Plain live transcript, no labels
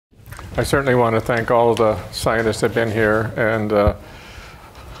I certainly want to thank all the scientists that have been here and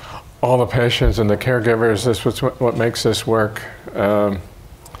all the patients and the caregivers. This was what makes this work. And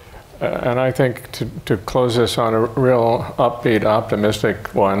I think to close this on a real upbeat,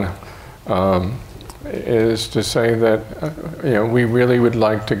 optimistic one is to say that we really would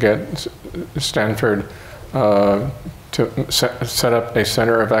like to get Stanford to set up a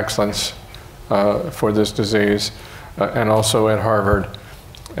center of excellence for this disease, and also at Harvard.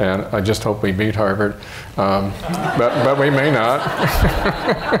 And I just hope we beat Harvard, but we may not.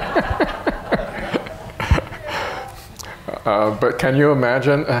 But can you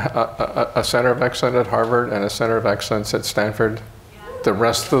imagine a center of excellence at Harvard and a center of excellence at Stanford? The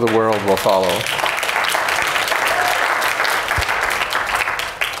rest of the world will follow.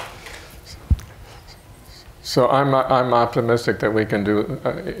 So I'm optimistic that we can do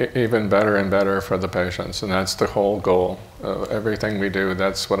even better and better for the patients, and that's the whole goal. Everything we do,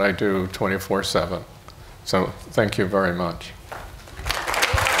 that's what I do 24/7. So thank you very much.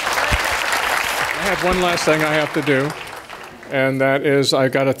 I have one last thing I have to do, and that is I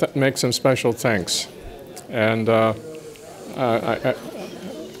got to make some special thanks. And I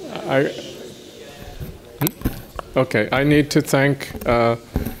need to thank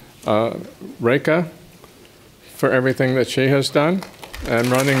Reka for everything that she has done and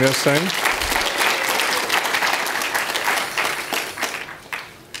running this thing.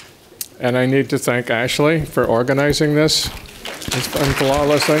 And I need to thank Ashley for organizing this. It's been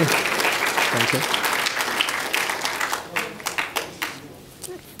flawlessly. Thank you.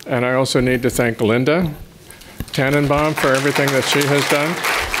 And I also need to thank Linda Tannenbaum for everything that she has done.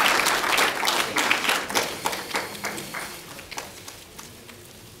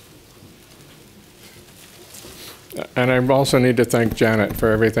 And I also need to thank Janet for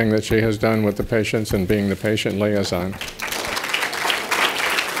everything that she has done with the patients and being the patient liaison.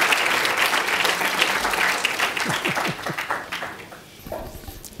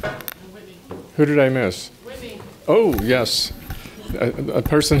 Who did I miss? Whitney. Oh, yes. A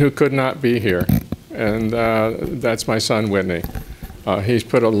person who could not be here. And that's my son, Whitney. He's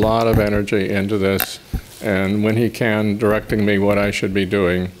put a lot of energy into this. And when he can, directing me what I should be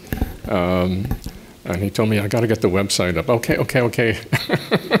doing. And he told me, I got to get the website up. Okay.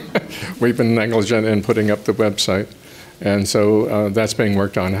 We've been negligent in putting up the website. And so that's being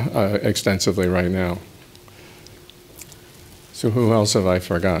worked on extensively right now. So who else have I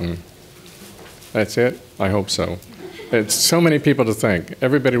forgotten? That's it? I hope so. It's so many people to thank.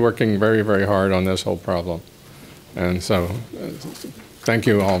 Everybody working very, very hard on this whole problem. And so thank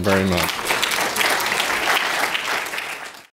you all very much.